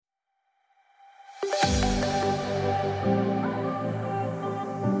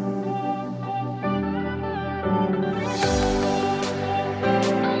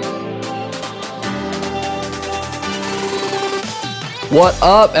What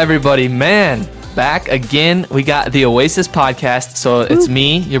up, everybody? Man, back again. We got the Oasis podcast. So it's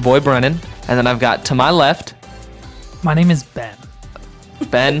me, your boy Brennan, and then I've got to my left. My name is Ben.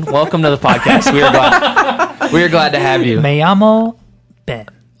 Ben, welcome to the podcast. We are glad to have you. Me llamo Ben.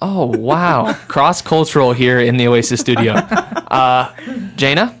 Oh, wow. Cross-cultural here in the Oasis studio.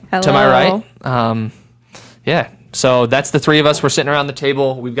 Jaina, Hello. to my right. Yeah, so that's the three of us. We're sitting around the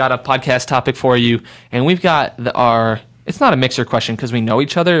table. We've got a podcast topic for you, and we've got it's not a mixer question because we know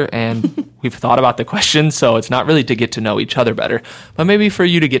each other, and we've thought about the question, so it's not really to get to know each other better, but maybe for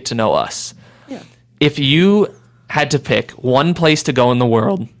you to get to know us. Yeah. If you had to pick one place to go in the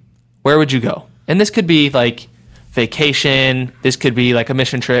world, where would you go? And this could be like vacation, this could be like a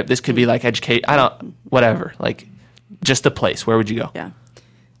mission trip, this could be like educate, whatever, like just a place. Where would you go? Yeah.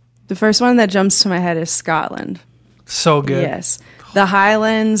 The first one that jumps to my head is Scotland. So good. Yes. The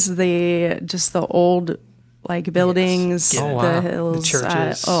Highlands, the old like buildings, Yes. Oh, wow. the hills, The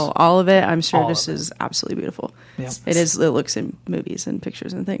churches. all of it. I'm sure All this of it. is absolutely beautiful. Yeah. It looks in movies and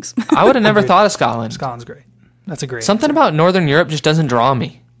pictures and things. I would have never thought of Scotland. Scotland's great. That's a great Something answer. about Northern Europe just doesn't draw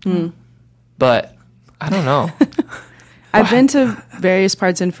me. But I don't know. I've been to various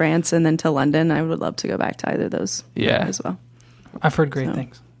parts in France and then to London. I would love to go back to either of those Yeah. as well. I've heard great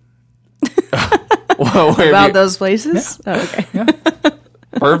things. Where About those places? Oh, okay.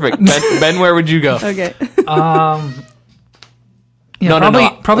 Perfect. Ben, where would you go? Okay. Yeah, No,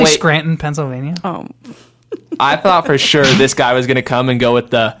 probably wait. Scranton, Pennsylvania. Oh, I thought for sure this guy was going to come and go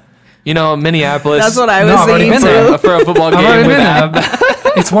with Minneapolis. that's what I was No, I've already thinking been there. too. For a football game already with been Ab.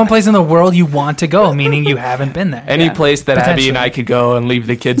 It's one place in the world you want to go, meaning you haven't been there. Any Yeah. place that Abby and Potentially. I could go and leave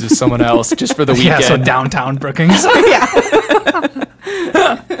the kids with someone else just for the Yeah, weekend. so downtown Brookings.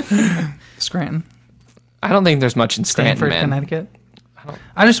 Scranton, I don't think there's much in Stanton, Stanford, man. Connecticut.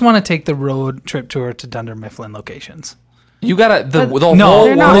 I just want to take the road trip tour to Dunder Mifflin locations. You got the But- No, whole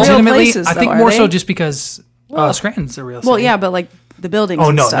They're not real legitimately, places, I think though, are more so they? just because Scranton's a real city. Well, yeah, but like the buildings. Oh,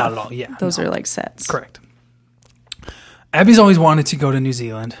 and no, stuff, not at all. Yeah, those no. are like sets. Correct. Abby's always wanted to go to New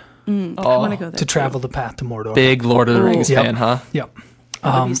Zealand I want to go there to travel the path to Mordor. big Lord of the Ooh. Rings Yep. fan, huh? Yep.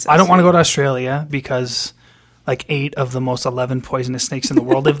 That would be so I don't want to sweet. go to Australia because like 8 of the most 11 poisonous snakes in the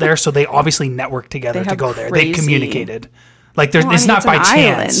world live there, so they obviously networked together They to have go there. They crazy- communicated. Like there's, Well, I it's mean, not it's by an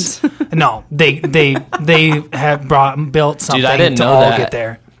chance. No, they have built something I didn't to know all that. get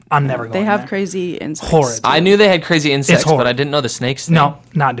there. I'm never going They have there. crazy insects. Horrid. I knew they had crazy insects, horrible. but I didn't know the snakes thing. No,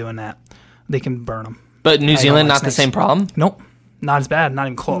 not doing that. They can burn them. But New don't Zealand, like not the snakes. same problem? Nope, not as bad. Not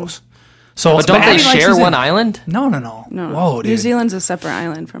even close. So, But don't they Abby likes share New one Zealand. island? No. No, Whoa, dude. New Zealand's a separate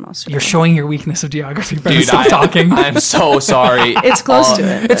island from Australia. You're showing your weakness of geography. Brendan. Dude, Stop talking. I'm so sorry. It's close to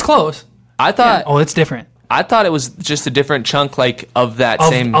it. It's close. I thought Oh, it's different. I thought it was just a different chunk, like of that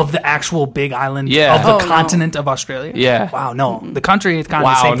same. Of the actual big island Yeah. of the Oh, no. continent of Australia? Yeah. Wow, no. The country is kind of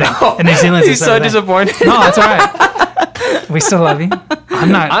Wow, the same no. thing. And New Zealand's He's the so same thing. disappointed. No, that's all right. We still love you.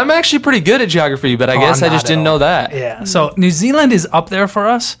 I'm not. I'm actually pretty good at geography, but I guess I'm I just not didn't at know all. that. Yeah. So New Zealand is up there for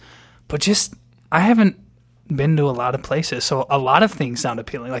us, but just I haven't been to a lot of places, so a lot of things sound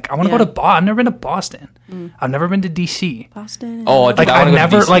appealing. Like I want to Yeah. go to Boston. I've never been to Boston. I've never been to DC. Boston. Oh, Like dude, I I wanna go to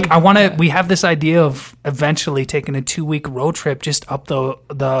never DC. like I want to. We have this idea of eventually taking a 2-week road trip just up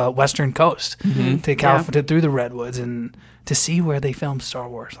the western coast to California through the redwoods and to see where they filmed Star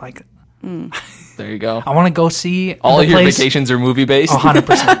Wars. Like There you go. I want to go see All the your place, vacations are movie based.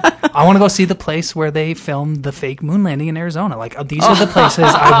 100%. I want to go see the place where they filmed the fake moon landing in Arizona. Like these are the places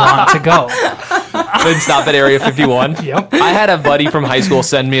I want to go. Then stop at Area 51. Yep. I had a buddy from high school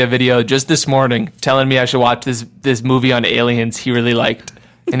send me a video just this morning telling me I should watch this movie on aliens he really liked.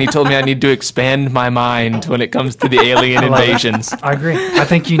 And he told me I need to expand my mind when it comes to the alien love it. invasions. I agree. I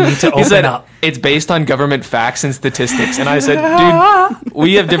think you need to He open said up. it's based on government facts and statistics. And I said, dude,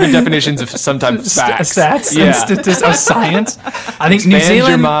 we have different definitions of sometimes facts. Stats Yeah. and statistics of science. I think New Expand your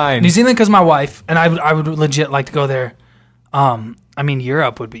Zealand, mind. New Zealand, because my wife and I would legit like to go there. I mean,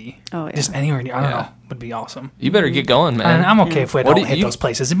 Europe would be Oh, yeah. just anywhere. I don't Yeah. know, would be awesome. You better get going, man. And I'm okay if we What don't do hit you- those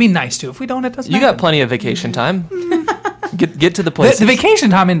places. It'd be nice to. If we don't, it doesn't. You matter. got plenty of vacation time. Get to the the, places. the vacation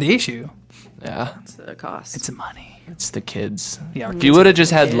time in the issue. Yeah, It's the cost. It's money. it's the kids. Yeah, our If kids you are would have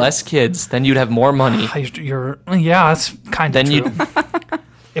just had kids. less kids, then you'd have more money. Yeah, that's kind of Then true.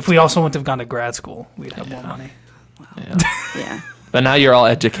 If we also wouldn't have gone to grad school, we'd have more money. Yeah. But now you're all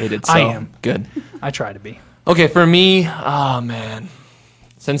educated, so I am. good. I try to be. Okay, for me, oh man.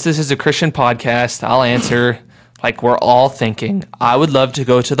 Since this is a Christian podcast, I'll answer like we're all thinking. I would love to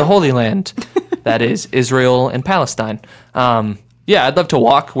go to the Holy Land. That is Israel and Palestine. Yeah, I'd love to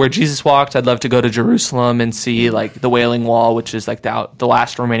walk where Jesus walked. I'd love to go to Jerusalem and see like the Wailing Wall, which is like the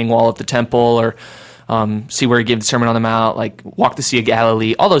last remaining wall of the temple, or see where he gave the Sermon on the Mount, like walk the Sea of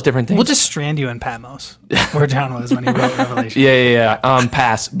Galilee, all those different things. We'll just strand you in Patmos, where John was when he wrote Revelation. Yeah.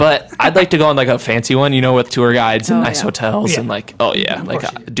 Pass. But I'd like to go on like a fancy one, with tour guides and nice hotels and like,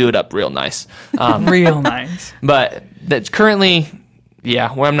 do it up real nice. Real nice. But that's currently,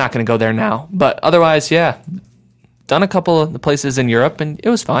 well, I'm not going to go there now. But otherwise, done a couple of the places in Europe and it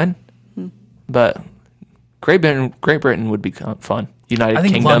was fine. But Great Britain would be fun. United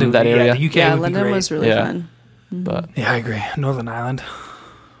Kingdom, London, that area. The UK would be London great. was really fun. But I agree. Northern Ireland.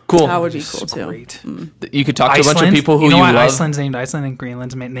 Cool. That would be cool too. Great. You could talk to a bunch of Iceland. people who you know why love. Iceland's named Iceland and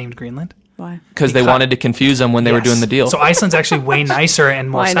Greenland's named Greenland? Why? Because they wanted to confuse them when they were doing the deal. So Iceland's actually way nicer and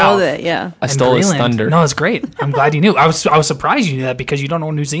more I south. know that. Yeah. I stole his thunder. No, it's great. I'm glad you knew. I was surprised you knew that because you don't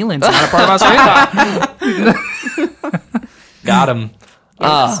know New Zealand's not a part of Australia. Got him.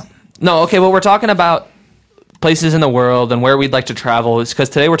 No, okay. Well, we're talking about places in the world and where we'd like to travel. It's because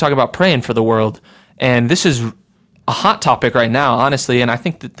today we're talking about praying for the world, and this is a hot topic right now, honestly. And I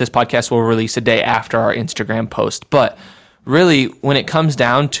think that this podcast will release a day after our Instagram post. But really, when it comes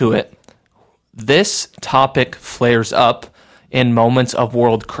down to it, this topic flares up in moments of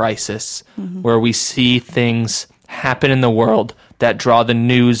world crisis, where we see things happen in the world that draw the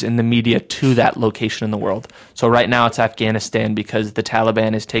news and the media to that location in the world. So right now it's Afghanistan because the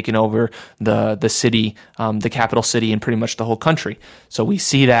Taliban has taken over the city, the capital city, and pretty much the whole country. So we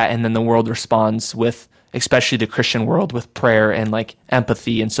see that, and then the world responds with, especially the Christian world, with prayer and like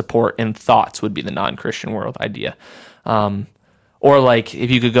empathy and support and thoughts would be the non-Christian world idea. Or like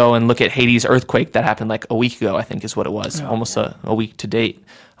if you could go and look at Haiti's earthquake that happened like a week ago, I think is what it was, almost a week to date.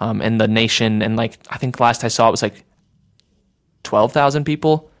 And the nation, and like I think last I saw it was like 12,000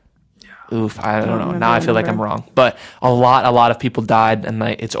 people. Oof, I don't know. Now I feel like I'm wrong. But a lot of people died, and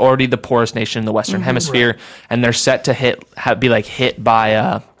like it's already the poorest nation in the Western Hemisphere, and they're set to be hit by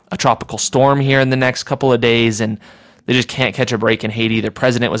a tropical storm here in the next couple of days, and they just can't catch a break in Haiti. Their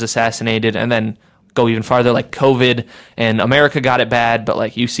president was assassinated, and then go even farther, like COVID, and America got it bad, but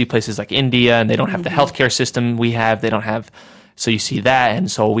like you see places like India, and they don't have the healthcare system we have. They don't have, so you see that, and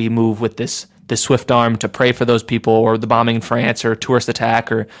so we move with this swift arm to pray for those people, or the bombing in France, or tourist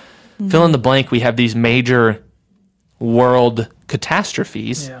attack, or fill in the blank. We have these major world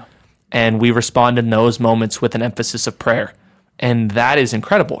catastrophes, and we respond in those moments with an emphasis of prayer. And that is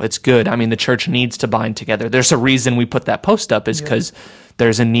incredible. It's good. I mean, the church needs to bind together. There's a reason we put that post up, is because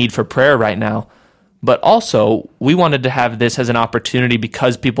there's a need for prayer right now. But also, we wanted to have this as an opportunity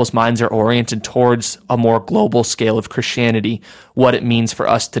because people's minds are oriented towards a more global scale of Christianity, what it means for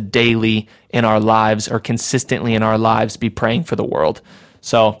us to daily in our lives, or consistently in our lives, be praying for the world.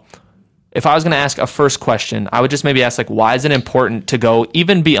 So if I was going to ask a first question, I would just maybe ask, like, why is it important to go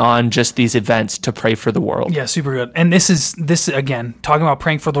even beyond just these events to pray for the world? Yeah, super good. And this is again, talking about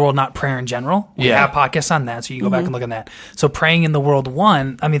praying for the world, not prayer in general. We have podcasts on that, so you can go back and look at that. So praying in the world,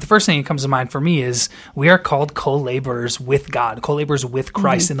 the first thing that comes to mind for me is we are called co-laborers with God, co-laborers with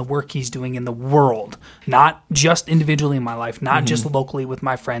Christ in the work he's doing in the world, not just individually in my life, not just locally with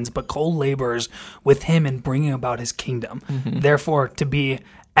my friends, but co-laborers with him in bringing about his kingdom. Therefore, to be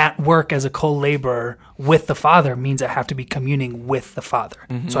at work as a co-laborer with the Father means I have to be communing with the Father.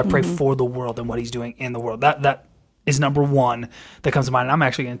 So I pray for the world and what he's doing in the world. That is number one that comes to mind. And I'm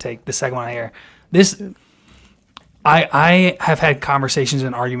actually going to take the second one here. I have had conversations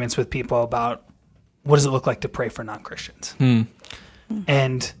and arguments with people about what does it look like to pray for non-Christians.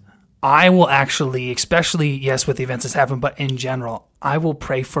 And I will actually, especially, yes, with the events that's happened, but in general, I will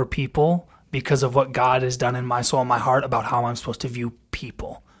pray for people because of what God has done in my soul and my heart about how I'm supposed to view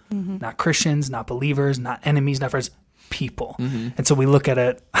people. Not Christians, not believers, not enemies, not friends, people. And so we look at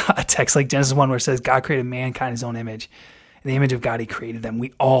a text like Genesis 1 where it says God created mankind in his own image. In the image of God, he created them.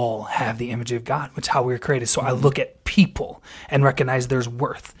 We all have the image of God, which is how we were created. So I look at people and recognize there's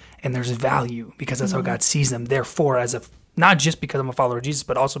worth and there's value because that's how God sees them. Therefore, not just because I'm a follower of Jesus,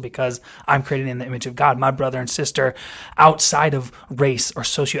 but also because I'm created in the image of God. My brother and sister, outside of race or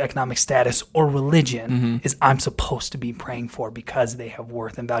socioeconomic status or religion, is I'm supposed to be praying for because they have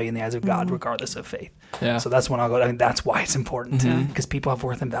worth and value in the eyes of God, regardless of faith. So that's when I'll go. I mean, that's why it's important because people have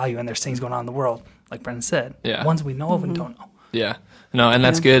worth and value, and there's things going on in the world, like Brendan said, ones we know of and don't know. Yeah, no, and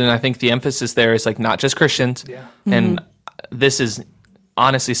that's good. And I think the emphasis there is like not just Christians. And this is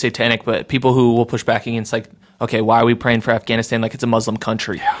honestly satanic, but people who will push back against like, okay, why are we praying for Afghanistan like it's a Muslim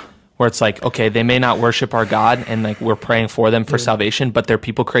country? Where it's like, okay, they may not worship our God, and like we're praying for them for salvation, but they're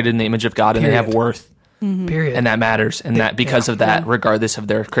people created in the image of God, and they have worth. Period. And that matters, and that because of that, regardless if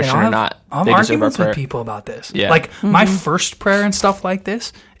they're Christian or not, I'll they have deserve our arguments prayer. with people about this. Yeah. Like my first prayer and stuff like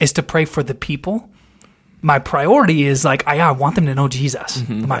this is to pray for the people, my priority is like, I want them to know Jesus.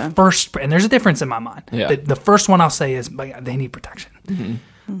 My first, and there's a difference in my mind. Yeah. The first one I'll say is, like, they need protection.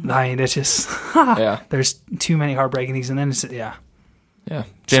 I mean, it's just, there's too many heartbreaking things. And then it's, Yeah.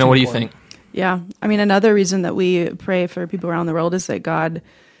 Jana, what do you think? Yeah. I mean, another reason that we pray for people around the world is that God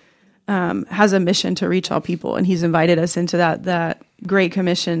has a mission to reach all people. And he's invited us into that great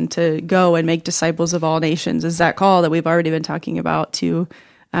commission to go and make disciples of all nations. Is that call that we've already been talking about to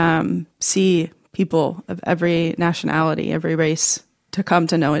see people of every nationality, every race, to come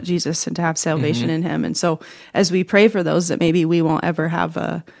to know Jesus and to have salvation in him. And so as we pray for those that maybe we won't ever have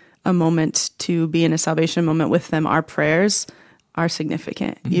a moment to be in a salvation moment with them, our prayers are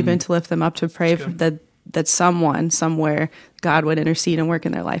significant, even to lift them up, to pray for that someone somewhere, God would intercede and work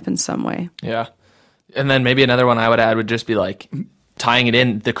in their life in some way. Yeah. And then maybe another one I would add would just be like tying it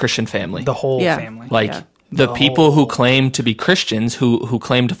in the Christian family. the whole family. Like the people who claim to be Christians, who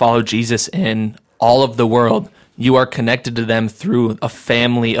claim to follow Jesus in all of the world, you are connected to them through a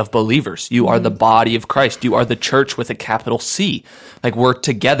family of believers. You are the body of Christ. You are the church with a capital C. Like, we're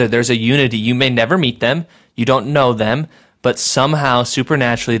together. There's a unity. You may never meet them. You don't know them. But somehow,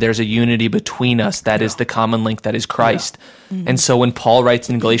 supernaturally, there's a unity between us that is the common link that is Christ. And so when Paul writes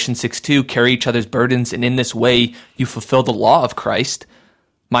in Galatians 6:2, carry each other's burdens, and in this way you fulfill the law of Christ.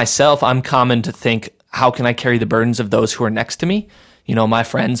 Myself, I'm common to think, how can I carry the burdens of those who are next to me? You know, my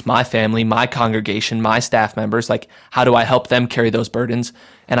friends, my family, my congregation, my staff members. Like, how do I help them carry those burdens?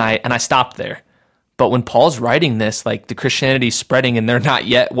 And I stopped there. But when Paul's writing this, like, the Christianity's spreading, and they're not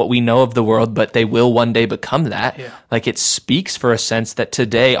yet what we know of the world, but they will one day become that. Yeah. Like, it speaks for a sense that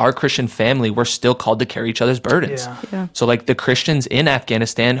today, our Christian family, we're still called to carry each other's burdens. Yeah. So, like, the Christians in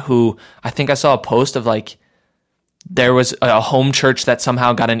Afghanistan who, I think I saw a post of, like, there was a home church that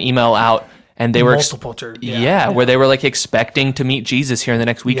somehow got an email out, and they were multiple churches. Where they were like expecting to meet Jesus here in the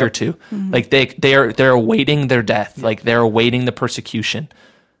next week or two. Like, they're awaiting their death. Like, they're awaiting the persecution.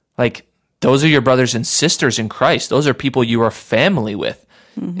 Like, those are your brothers and sisters in Christ. Those are people you are family with.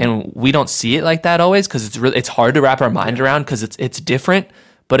 And we don't see it like that always, because it's hard to wrap our mind around, because it's different,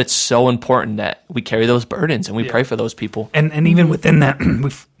 but it's so important that we carry those burdens and we pray for those people. And even within that,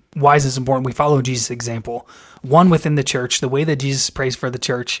 why is this important? We follow Jesus' example. One, within the church, the way that Jesus prays for the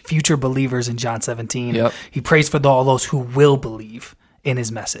church, future believers in John 17, he prays for all those who will believe in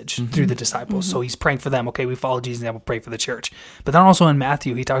his message through the disciples. So he's praying for them. Okay, we follow Jesus' example, pray for the church. But then also in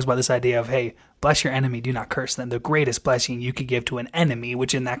Matthew, he talks about this idea of, hey, bless your enemy, do not curse them. The greatest blessing you could give to an enemy,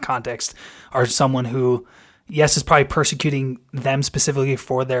 which in that context are someone who, yes, is probably persecuting them specifically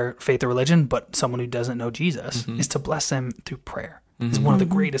for their faith or religion, but someone who doesn't know Jesus, is to bless them through prayer. It's one of the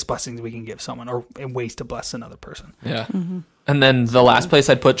greatest blessings we can give someone, or ways to bless another person. Yeah. And then the last place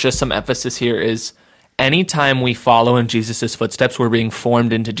I'd put just some emphasis here is, anytime we follow in Jesus' footsteps, we're being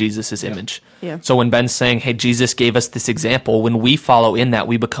formed into Jesus' image. Yeah. So when Ben's saying, hey, Jesus gave us this example, when we follow in that,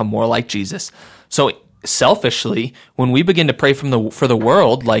 we become more like Jesus. So selfishly, when we begin to pray for the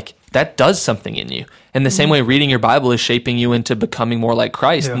world, like, that does something in you. In the same way reading your Bible is shaping you into becoming more like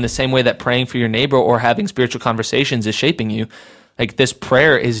Christ, in the same way that praying for your neighbor or having spiritual conversations is shaping you, like, this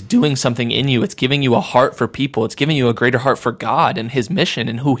prayer is doing something in you. It's giving you a heart for people. It's giving you a greater heart for God and his mission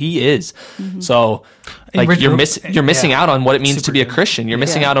and who he is. So, like, you're missing out on what it means to be a Christian. You're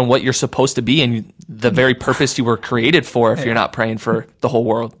missing out on what you're supposed to be and the very purpose you were created for if you're not praying for the whole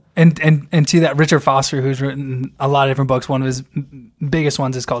world. And to that, Richard Foster, who's written a lot of different books, one of his biggest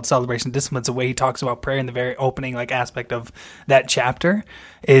ones is called Celebration of Disciplines. The way he talks about prayer in the very opening, like, aspect of that chapter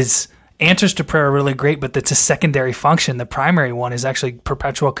is, answers to prayer are really great, but it's a secondary function. The primary one is actually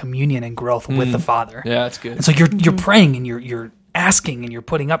perpetual communion and growth with the Father. Yeah, that's good. And so you're praying and you're asking and you're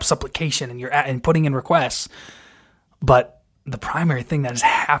putting up supplication and you're putting in requests, but the primary thing that is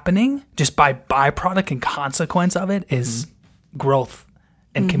happening just by byproduct and consequence of it is growth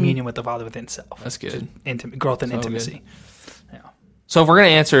and communion with the Father within self. That's good. Growth and intimacy. Good. Yeah. So if we're going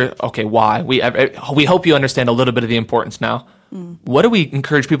to answer, okay, why? We hope you understand a little bit of the importance now. What do we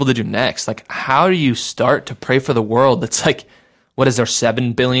encourage people to do next? Like, how do you start to pray for the world? It's like, what is there,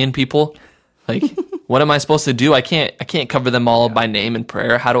 7 billion people? Like, what am I supposed to do? I can't cover them all by name in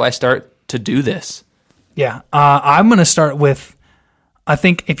prayer. How do I start to do this? Yeah, I'm going to start with, I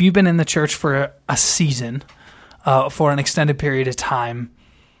think if you've been in the church for a season, for an extended period of time,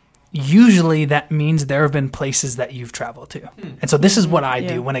 usually that means there have been places that you've traveled to. And so this is what I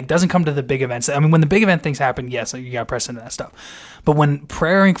do when it doesn't come to the big events. I mean, when the big event things happen, yes, you got to press into that stuff. But when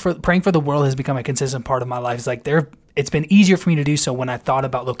praying for the world has become a consistent part of my life, it's like it's been easier for me to do so when I thought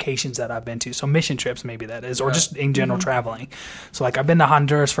about locations that I've been to. So mission trips, maybe that is, or just in general traveling. So like I've been to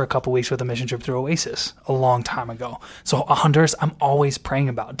Honduras for a couple weeks with a mission trip through Oasis a long time ago. So Honduras, I'm always praying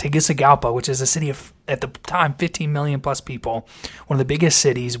about. Tegucigalpa, which is a city of, at the time, 15 million plus people, one of the biggest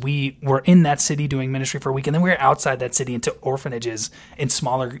cities. We were in that city doing ministry for a week, and then we were outside that city into orphanages in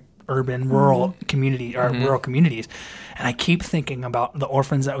smaller urban rural community or rural communities. And I keep thinking about the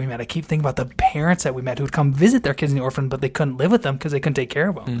orphans that we met. I keep thinking about the parents that we met who would come visit their kids in the orphan, but they couldn't live with them because they couldn't take care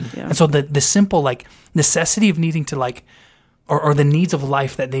of them. And so the simple like necessity of needing to like, or the needs of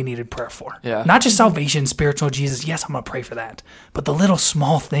life that they needed prayer for. Not just salvation, spiritual Jesus. Yes, I'm going to pray for that. But the little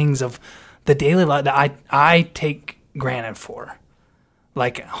small things of the daily life that I take granted for.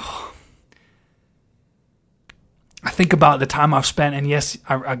 Like, I think about the time I've spent, and yes,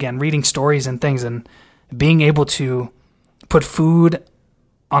 again, reading stories and things and being able to put food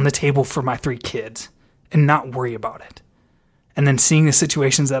on the table for my 3 kids and not worry about it. And then seeing the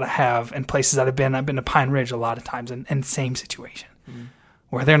situations that I have and places that I've been to Pine Ridge a lot of times and same situation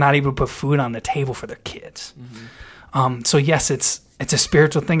where they're not able to put food on the table for their kids. So yes, it's a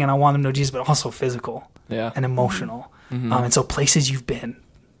spiritual thing and I want them to know Jesus, but also physical and emotional. And so places you've been,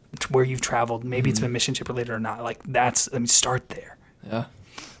 where you've traveled, maybe it's been mission trip related or not, like start there.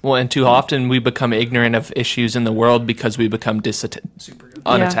 Well, and too often we become ignorant of issues in the world because we become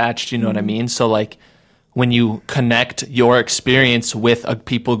unattached, you know what I mean? So like when you connect your experience with a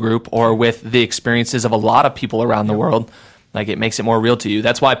people group or with the experiences of a lot of people around the world, like it makes it more real to you.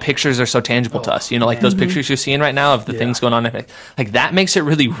 That's why pictures are so tangible to us. You know, like those pictures you're seeing right now of the things going on, like that makes it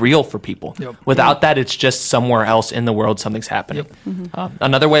really real for people. Without that, it's just somewhere else in the world something's happening.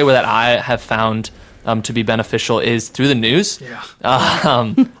 Another way that I have found to be beneficial is through the news.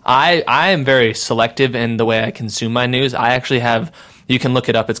 I am very selective in the way I consume my news. I actually have, you can look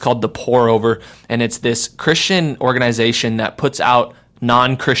it up, it's called The Pour Over, and it's this Christian organization that puts out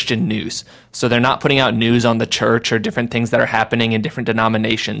non-Christian news. So they're not putting out news on the church or different things that are happening in different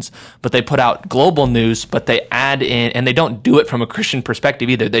denominations, but they put out global news, but they add in, and they don't do it from a Christian perspective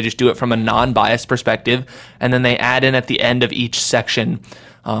either. They just do it from a non-biased perspective. And then they add in at the end of each section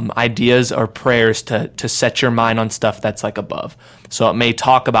ideas or prayers to set your mind on stuff that's like above. So it may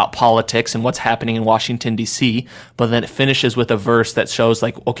talk about politics and what's happening in Washington, D.C., but then it finishes with a verse that shows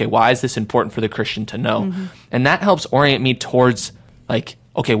like, okay, why is this important for the Christian to know? And that helps orient me towards like,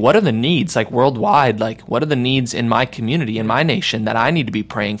 okay, what are the needs like worldwide? Like what are the needs in my community, in my nation that I need to be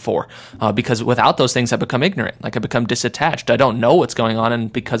praying for? Because without those things, I become ignorant. Like I become disattached. I don't know what's going on.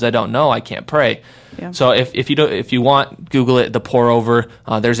 And because I don't know, I can't pray. So if you want, Google it, The Pour Over.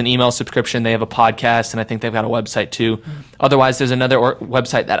 There's an email subscription. They have a podcast, and I think they've got a website too. Otherwise, there's another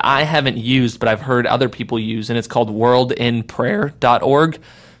website that I haven't used, but I've heard other people use, and it's called worldinprayer.org.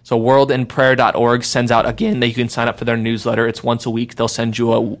 So worldinprayer.org sends out, again, that you can sign up for their newsletter. It's once a week. They'll send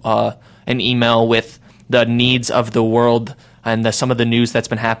you an email with the needs of the world and some of the news that's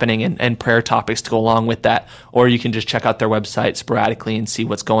been happening and prayer topics to go along with that. Or you can just check out their website sporadically and see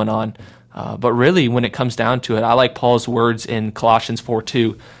what's going on. But really, when it comes down to it, I like Paul's words in Colossians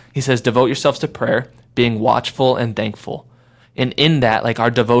 4:2. He says, devote yourselves to prayer, being watchful and thankful. And in that, like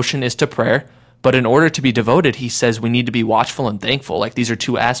our devotion is to prayer. But in order to be devoted, he says we need to be watchful and thankful. Like these are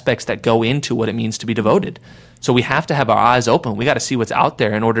 2 aspects that go into what it means to be devoted. So we have to have our eyes open. We got to see what's out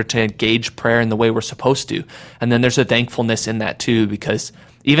there in order to engage prayer in the way we're supposed to. And then there's a thankfulness in that too, because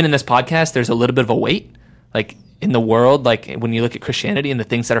even in this podcast, there's a little bit of a weight. Like in the world, like when you look at Christianity and the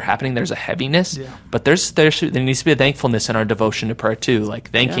things that are happening, there's a heaviness. But there needs to be a thankfulness in our devotion to prayer too,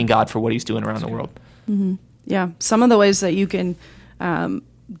 like thanking God for what he's doing around the world. Yeah. Some of the ways that you can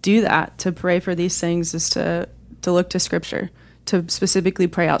do that, to pray for these things, is to look to Scripture, to specifically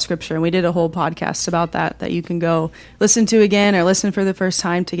pray out Scripture. And we did a whole podcast about that you can go listen to again or listen for the first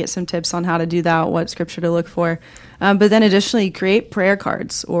time to get some tips on how to do that, what Scripture to look for. But then additionally, create prayer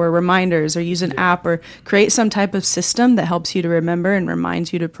cards or reminders, or use an app, or create some type of system that helps you to remember and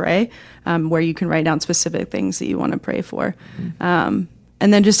reminds you to pray, where you can write down specific things that you want to pray for.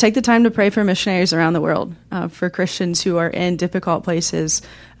 And then just take the time to pray for missionaries around the world, for Christians who are in difficult places,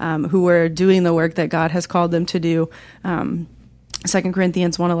 who are doing the work that God has called them to do. 2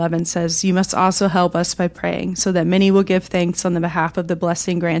 Corinthians 1:11 says, you must also help us by praying, so that many will give thanks on the behalf of the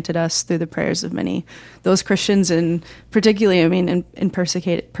blessing granted us through the prayers of many. Those Christians, in particularly, in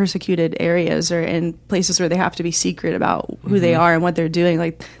persecuted areas, or in places where they have to be secret about who they are and what they're doing,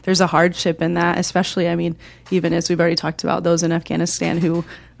 like there's a hardship in that, especially, even as we've already talked about, those in Afghanistan who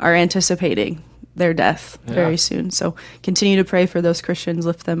are anticipating their death very soon. So continue to pray for those Christians,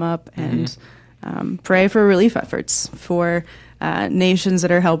 lift them up, and pray for relief efforts for nations that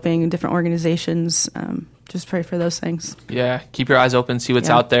are helping, different organizations, just pray for those things. Yeah, keep your eyes open, see what's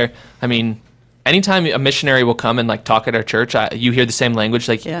Yeah. out there. I mean, anytime a missionary will come and like talk at our church, you hear the same language.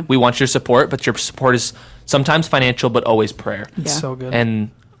 Like, Yeah. we want your support, but your support is sometimes financial, but always prayer. It's Yeah. so good.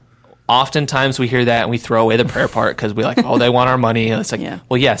 And oftentimes we hear that and we throw away the prayer part because we're like, oh, they want our money. And it's like, Yeah.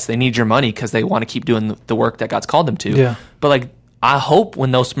 well, yes, they need your money because they want to keep doing the work that God's called them to. Yeah. But like, I hope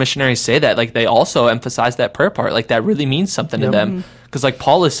when those missionaries say that, like, they also emphasize that prayer part. Like, that really means something to Yep. them. Because like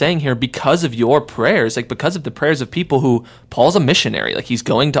Paul is saying here, because of your prayers, like because of the prayers of people who, Paul's a missionary, like he's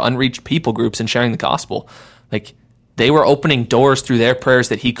going to unreached people groups and sharing the gospel. Like, they were opening doors through their prayers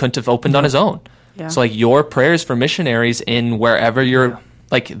that he couldn't have opened on his own. Yeah. So like your prayers for missionaries in wherever you're,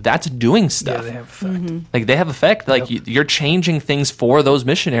 like, that's doing Yeah, stuff. they have effect. Like, they have effect. Like, you're changing things for those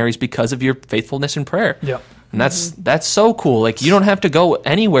missionaries because of your faithfulness in prayer. Yep. And that's so cool. Like, you don't have to go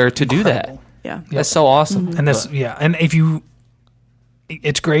anywhere to do that. Incredible. Yeah. That's so awesome. And that's and if you,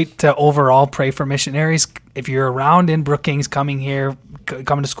 it's great to overall pray for missionaries. If you're around in Brookings, coming here,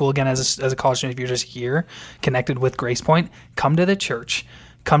 coming to school again as a college student, if you're just here, connected with Grace Point, come to the church.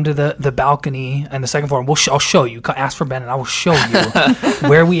 Come to the balcony and the second floor. And I'll show you. Ask for Ben, and I will show you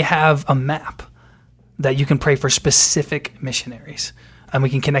where we have a map that you can pray for specific missionaries. And we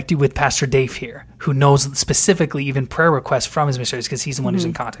can connect you with Pastor Dave here, who knows specifically even prayer requests from his missionaries because he's the one who's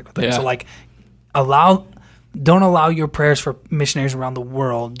in contact with them. Yeah. So like, don't allow your prayers for missionaries around the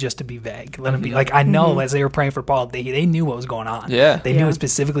world just to be vague. Let them be like, I know as they were praying for Paul, they knew what was going on. Yeah. They knew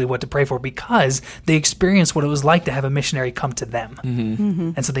specifically what to pray for because they experienced what it was like to have a missionary come to them.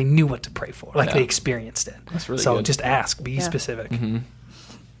 And so they knew what to pray for. Like, Yeah. they experienced it. That's really so good. just ask, be specific.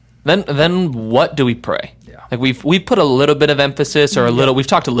 Then what do we pray? Yeah. Like, we've put a little bit of emphasis or we've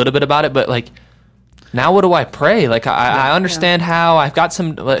talked a little bit about it, but like, now what do I pray? Like, I understand how I've got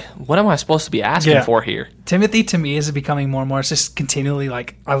some, like, what am I supposed to be asking Yeah. for here? Timothy to me is becoming more and more. It's just continually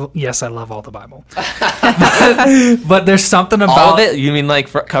like, yes, I love all the Bible, but there's something about All of it? You mean like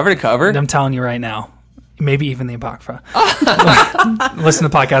cover to cover? I'm telling you right now, maybe even the Apocrypha. Listen to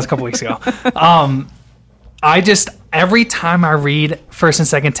the podcast a couple weeks ago. Every time I read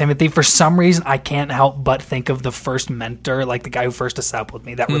 1st and 2nd Timothy, for some reason, I can't help but think of the first mentor, like the guy who first discipled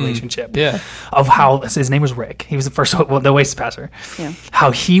me, that relationship. Yeah. Of how, his name was Rick. He was the first, the Oasis pastor. Yeah.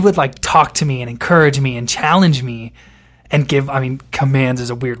 How he would like talk to me and encourage me and challenge me and give, commands is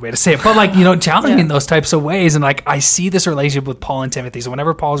a weird way to say it, but like, challenge me in those types of ways. And like, I see this relationship with Paul and Timothy. So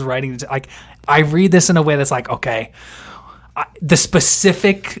whenever Paul's writing, like, I read this in a way that's like, okay, the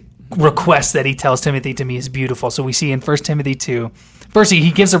specific request that he tells Timothy to me is beautiful. So we see in 1 Timothy 2, firstly,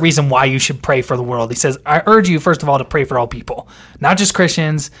 he gives a reason why you should pray for the world. He says, I urge you, first of all, to pray for all people, not just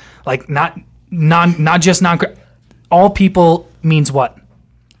Christians, like not just all people means what?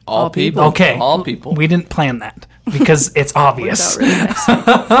 All people. Okay. All people. We didn't plan that because it's obvious.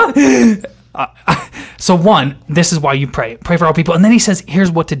 Really nice. So one, this is why you pray. Pray for all people. And then he says,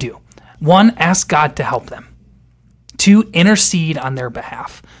 here's what to do. 1, ask God to help them. 2, intercede on their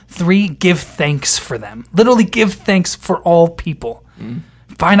behalf. 3, give thanks for them. Literally give thanks for all people.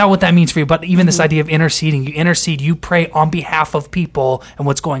 Find out what that means for you. But even this idea of interceding, you intercede, you pray on behalf of people and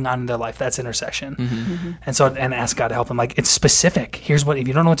what's going on in their life. That's intercession. And so, and ask God to help them. Like, it's specific. Here's what, if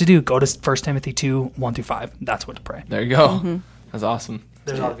you don't know what to do, go to 1 Timothy 2, 1-5. That's what to pray. There you go. That's awesome.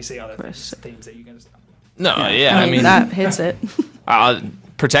 There's obviously other themes that you can just... No, yeah, I mean, that hits it.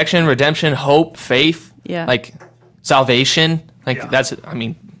 protection, redemption, hope, faith, Yeah. like salvation. Like, that's,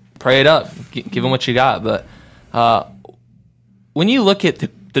 pray it up, give them what you got. But when you look at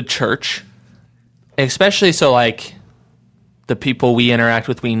the church, especially so like the people we interact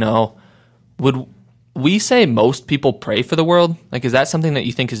with, we know, would we say most people pray for the world? Like, is that something that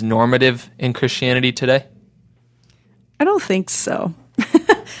you think is normative in Christianity today? I don't think so.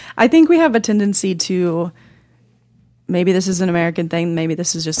 I think we have a tendency to, maybe this is an American thing, maybe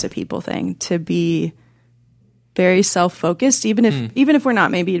this is just a people thing, to be very self-focused, even if we're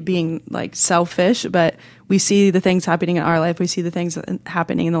not maybe being like selfish, but we see the things happening in our life, we see the things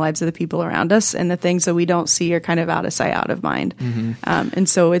happening in the lives of the people around us, and the things that we don't see are kind of out of sight, out of mind. And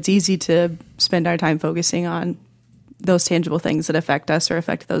so it's easy to spend our time focusing on those tangible things that affect us or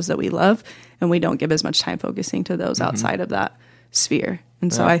affect those that we love, and we don't give as much time focusing to those outside of that sphere.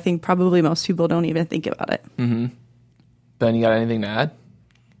 And so I think probably most people don't even think about it. Ben, you got anything to add?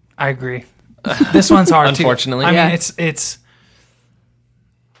 I agree. This one's hard Unfortunately. too. I Yeah. mean, it's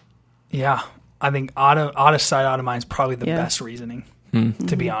I think out of sight, out of mind is probably the best reasoning.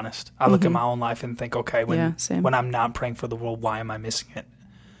 To be honest, I look at my own life and think, okay, when I'm not praying for the world, why am I missing it?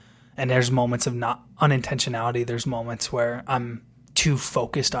 And there's moments of not unintentionality. There's moments where I'm too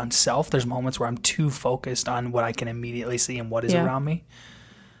focused on self. There's moments where I'm too focused on what I can immediately see and what is around me.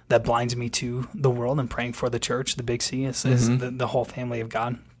 that blinds me to the world, and praying for the church, the big C, is the whole family of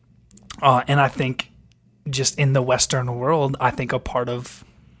God. And I think just in the Western world, I think a part of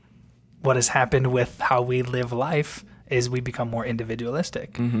what has happened with how we live life is we become more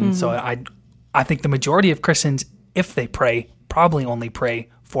individualistic. So I think the majority of Christians, if they pray, probably only pray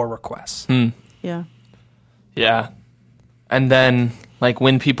for requests. Yeah. Yeah. And then, like,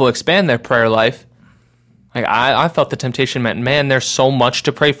 when people expand their prayer life, like, I felt the temptation meant, man, there's so much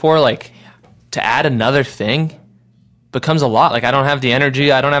to pray for. Like, to add another thing becomes a lot. Like, I don't have the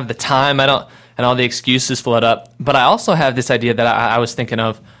energy, I don't have the time, and all the excuses flood up. But I also have this idea that I was thinking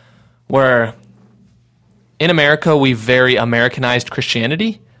of, where in America, we very Americanized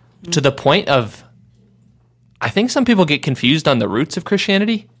Christianity to the point of, I think some people get confused on the roots of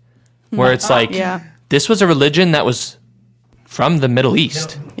Christianity, where it's like, this was a religion that was from the Middle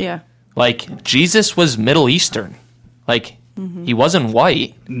East. Yeah. Like, Jesus was Middle Eastern. Like, he wasn't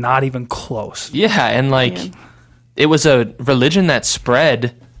white. Not even close. Yeah, and like, it was a religion that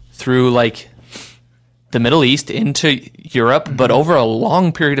spread through like the Middle East into Europe, but over a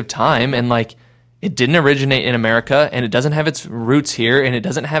long period of time, and like, it didn't originate in America, and it doesn't have its roots here, and it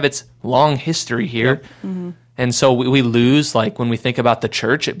doesn't have its long history here. And so we lose, like, when we think about the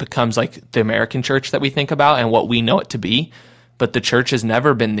church, it becomes like the American church that we think about and what we know it to be. But the church has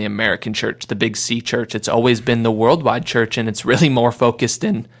never been the American church, the big C church. It's always been the worldwide church, and it's really more focused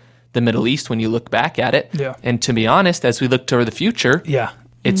in the Middle East when you look back at it. Yeah. And to be honest, as we look toward the future,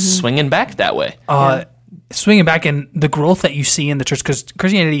 it's swinging back that way. Swinging back in the growth that you see in the church, because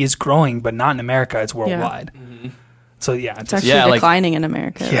Christianity is growing, but not in America, it's worldwide. So it's actually declining in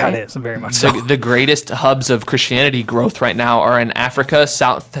America. Yeah, right? it is very much so. The greatest hubs of Christianity growth right now are in Africa,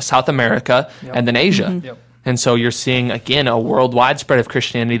 South America, and then Asia. And so you're seeing, again, a worldwide spread of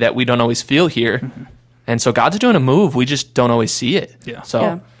Christianity that we don't always feel here. And so God's doing a move. We just don't always see it.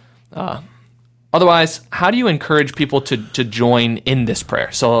 Otherwise, how do you encourage people to join in this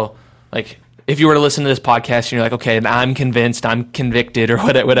prayer? So, like, if you were to listen to this podcast and you're like, okay, I'm convinced, I'm convicted, or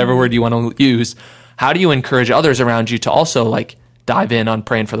whatever word you want to use, how do you encourage others around you to also, like, dive in on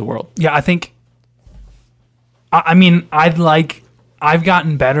praying for the world? Yeah, I think, I've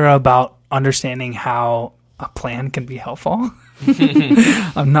gotten better about understanding how a plan can be helpful.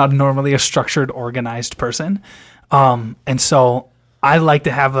 I'm not normally a structured, organized person. And so I like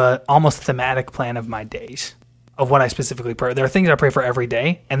to have a almost thematic plan of my days, of what I specifically pray. There are things I pray for every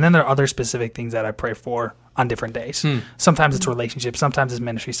day, and then there are other specific things that I pray for on different days. Sometimes it's relationships, sometimes it's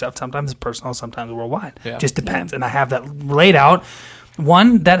ministry stuff, sometimes it's personal, sometimes worldwide. Just depends. And I have that laid out.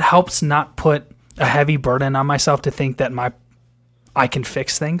 One, that helps not put a heavy burden on myself to think that I can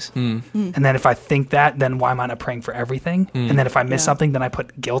fix things. And then if I think that, then why am I not praying for everything? And then if I miss something, then I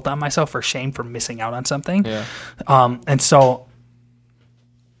put guilt on myself or shame for missing out on something. And so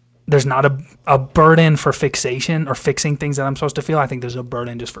there's not a burden for fixation or fixing things that I'm supposed to feel. I think there's a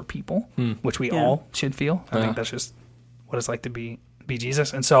burden just for people, which we all should feel. I think that's just what it's like to be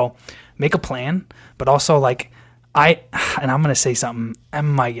Jesus. And so make a plan, but also, like, and I'm going to say something, I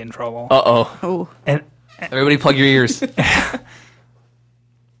might get in trouble. Oh. And everybody plug your ears.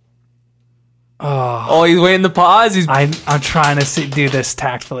 Oh, he's waiting the pause. I'm trying to do this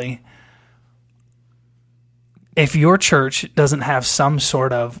tactfully. If your church doesn't have some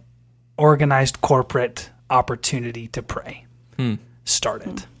sort of organized corporate opportunity to pray, start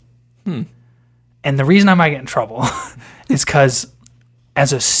it. And the reason I might get in trouble is because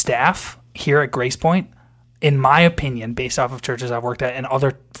as a staff here at Grace Point, in my opinion, based off of churches I've worked at and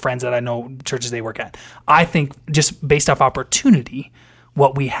other friends that I know churches they work at, I think just based off opportunity,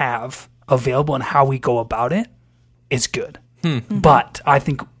 what we have available and how we go about it is good. But I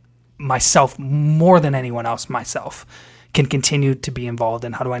think myself, more than anyone else, can continue to be involved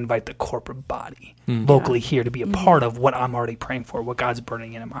in how do I invite the corporate body locally here to be a part of what I'm already praying for, what God's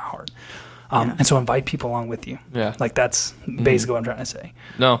burning in my heart. And so invite people along with you. Like, that's basically what I'm trying to say.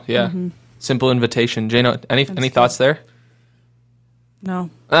 No, simple invitation. Jano, any thoughts there? No.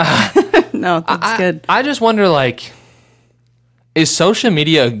 No, that's good. I just wonder, like, is social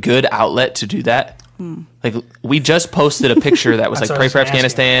media a good outlet to do that? Like, we just posted a picture that was like, pray for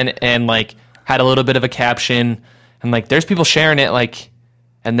Afghanistan, and like had a little bit of a caption, and like there's people sharing it, like,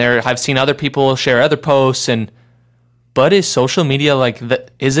 and I've seen other people share other posts, but is social media like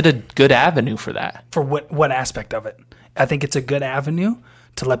is it a good avenue for that? For what aspect of it? I think it's a good avenue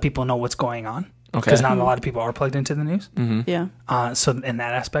to let people know what's going on. Because not a lot of people are plugged into the news. So in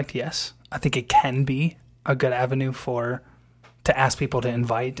that aspect, yes. I think it can be a good avenue to ask people to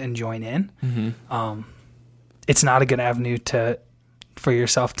invite and join in. It's not a good avenue for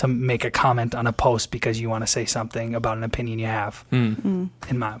yourself to make a comment on a post because you want to say something about an opinion you have, in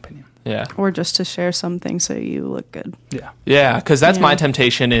my opinion. Yeah. Or just to share something so you look good. Yeah. Yeah, because that's Yeah. my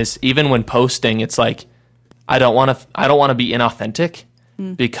temptation is even when posting, it's like I don't want to be inauthentic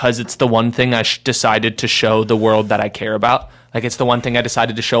because it's the one thing I decided to show the world that I care about. Like it's the one thing I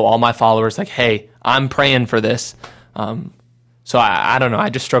decided to show all my followers. Like, hey, I'm praying for this. So I don't know. I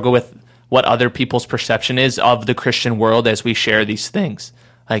just struggle with what other people's perception is of the Christian world as we share these things.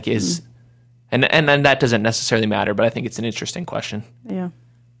 Like and that doesn't necessarily matter, but I think it's an interesting question. Yeah.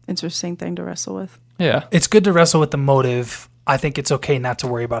 Interesting thing to wrestle with. Yeah. It's good to wrestle with the motive. I think it's okay not to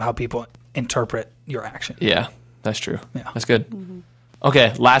worry about how people interpret your action. Yeah, that's true. Yeah. That's good.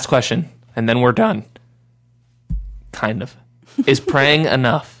 Okay, last question, and then we're done. Kind of. Is praying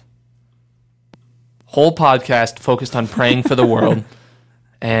enough? Whole podcast focused on praying for the world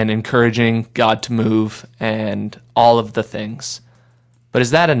and encouraging God to move and all of the things. But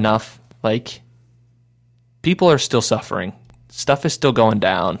is that enough? Like, people are still suffering. Stuff is still going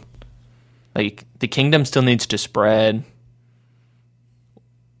down. Like, the kingdom still needs to spread.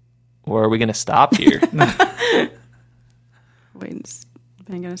 Or are we going to stop here? Wait, is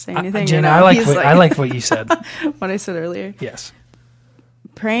Ben going to say anything? Jenna, or no? I like what you said. what I said earlier. Yes.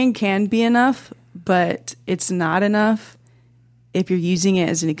 Praying can be enough, but it's not enough if you're using it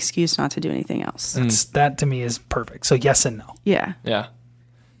as an excuse not to do anything else. That to me is perfect. So yes and no. Yeah. Yeah.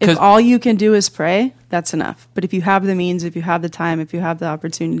 If all you can do is pray, that's enough. But if you have the means, if you have the time, if you have the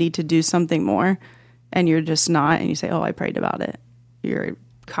opportunity to do something more, and you're just not, and you say, "Oh, I prayed about it," you're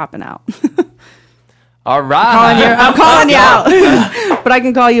copping out. All right. I'm calling you out. But I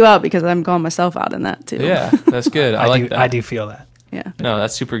can call you out because I'm calling myself out in that too. Yeah, that's good. I like that. I do feel that. Yeah. No,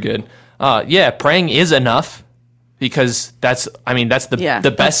 that's super good. Yeah, praying is enough because that's the Yeah,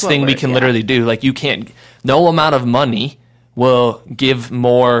 the that's best what thing we we're- can yeah. literally do. Like no amount of money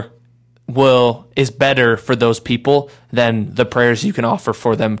is better for those people than the prayers you can offer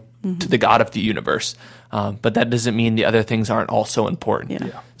for them to the God of the universe. But that doesn't mean the other things aren't also important.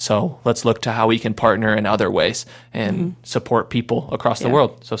 Yeah. So let's look to how we can partner in other ways and support people across the Yeah.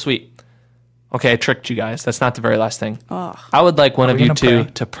 world. So sweet. Okay, I tricked you guys. That's not the very last thing. Oh. I would like one Are of we you gonna two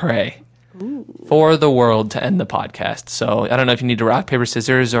pray? to pray for the world to end the podcast. So I don't know if you need to rock, paper,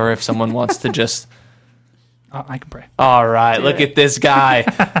 scissors or if someone wants to just... I can pray. All right, look it. at this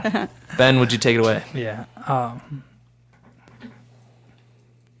guy. Ben, would you take it away? Yeah.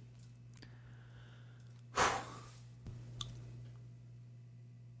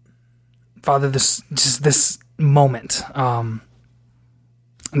 Father, this moment, now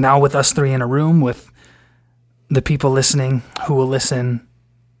with us three in a room, with the people listening who will listen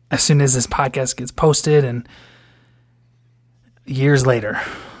as soon as this podcast gets posted and years later,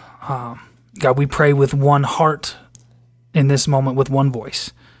 God, we pray with one heart in this moment, with one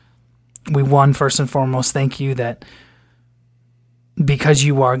voice. We, first and foremost, thank you that because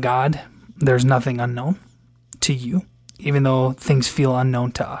you are God, there's nothing unknown to you, even though things feel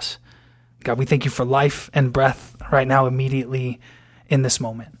unknown to us. God, we thank you for life and breath right now, immediately in this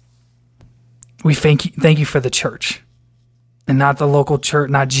moment. We thank you for the church, and not the local church,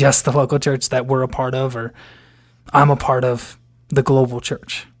 not just the local church that we're a part of, or I'm a part of, the global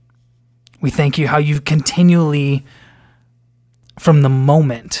church. We thank you how you've continually, from the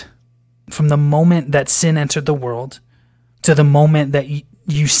moment that sin entered the world to the moment that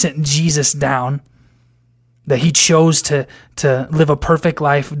you sent Jesus down, that he chose to live a perfect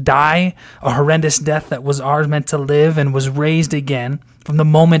life, die a horrendous death that was ours meant to live, and was raised again from the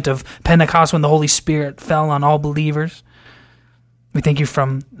moment of Pentecost when the Holy Spirit fell on all believers. We thank you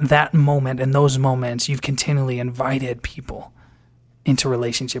from that moment and those moments you've continually invited people into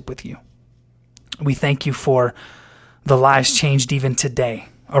relationship with you. We thank you for the lives changed even today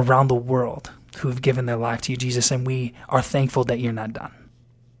around the world who have given their life to you, Jesus, and we are thankful that you're not done.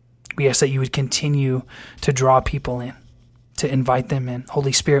 We ask that you would continue to draw people in, to invite them in.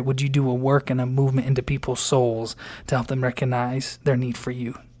 Holy Spirit, would you do a work and a movement into people's souls to help them recognize their need for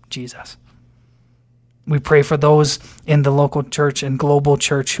you, Jesus? We pray for those in the local church and global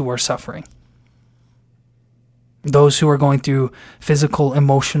church who are suffering, those who are going through physical,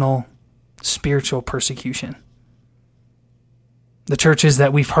 emotional, spiritual persecution. The churches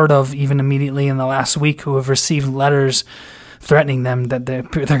that we've heard of even immediately in the last week who have received letters threatening them that they're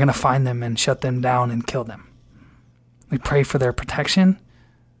going to find them and shut them down and kill them. We pray for their protection.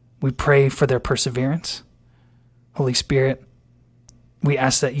 We pray for their perseverance. Holy Spirit, we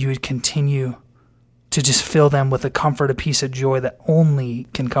ask that you would continue to just fill them with a comfort, a peace, a joy that only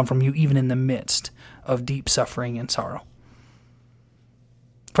can come from you, even in the midst of deep suffering and sorrow.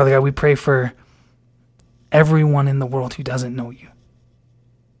 Father God, we pray for everyone in the world who doesn't know you.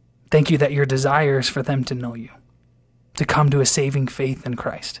 Thank you that your desire is for them to know you, to come to a saving faith in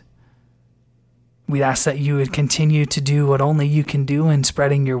Christ. We ask that you would continue to do what only you can do in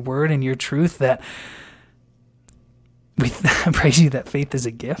spreading your word and your truth, that we praise you that faith is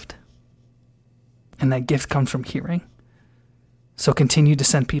a gift, and that gift comes from hearing. So continue to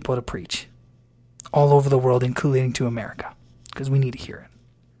send people to preach all over the world, including to America, because we need to hear it.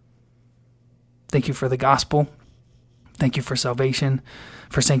 Thank you for the gospel. Thank you for salvation,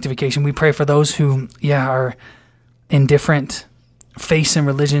 for sanctification. We pray for those who, are in different faiths and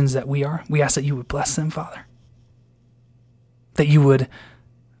religions that we are. We ask that you would bless them, Father. That you would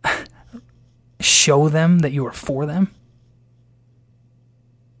show them that you are for them.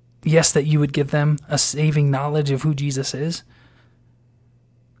 Yes, that you would give them a saving knowledge of who Jesus is.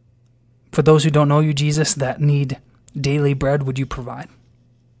 For those who don't know you, Jesus, that need daily bread, would you provide?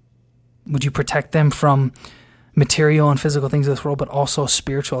 Would you protect them from material and physical things of this world, but also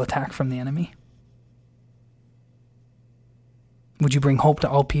spiritual attack from the enemy? Would you bring hope to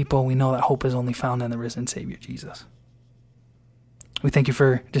all people? We know that hope is only found in the risen Savior, Jesus. We thank you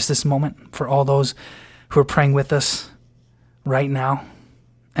for just this moment, for all those who are praying with us right now,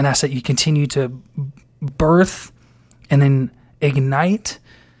 and ask that you continue to birth and then ignite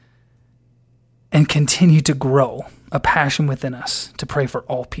and continue to grow a passion within us to pray for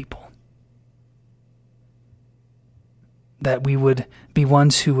all people. That we would be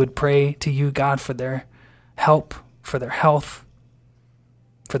ones who would pray to you, God, for their help, for their health,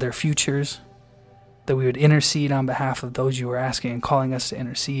 for their futures. That we would intercede on behalf of those you are asking and calling us to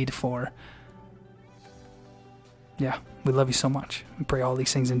intercede for. We love you so much. We pray all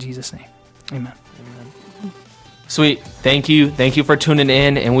these things in Jesus' name. Amen. Sweet. Thank you. Thank you for tuning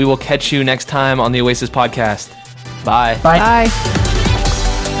in, and we will catch you next time on the Oasis Podcast. Bye. Bye. Bye.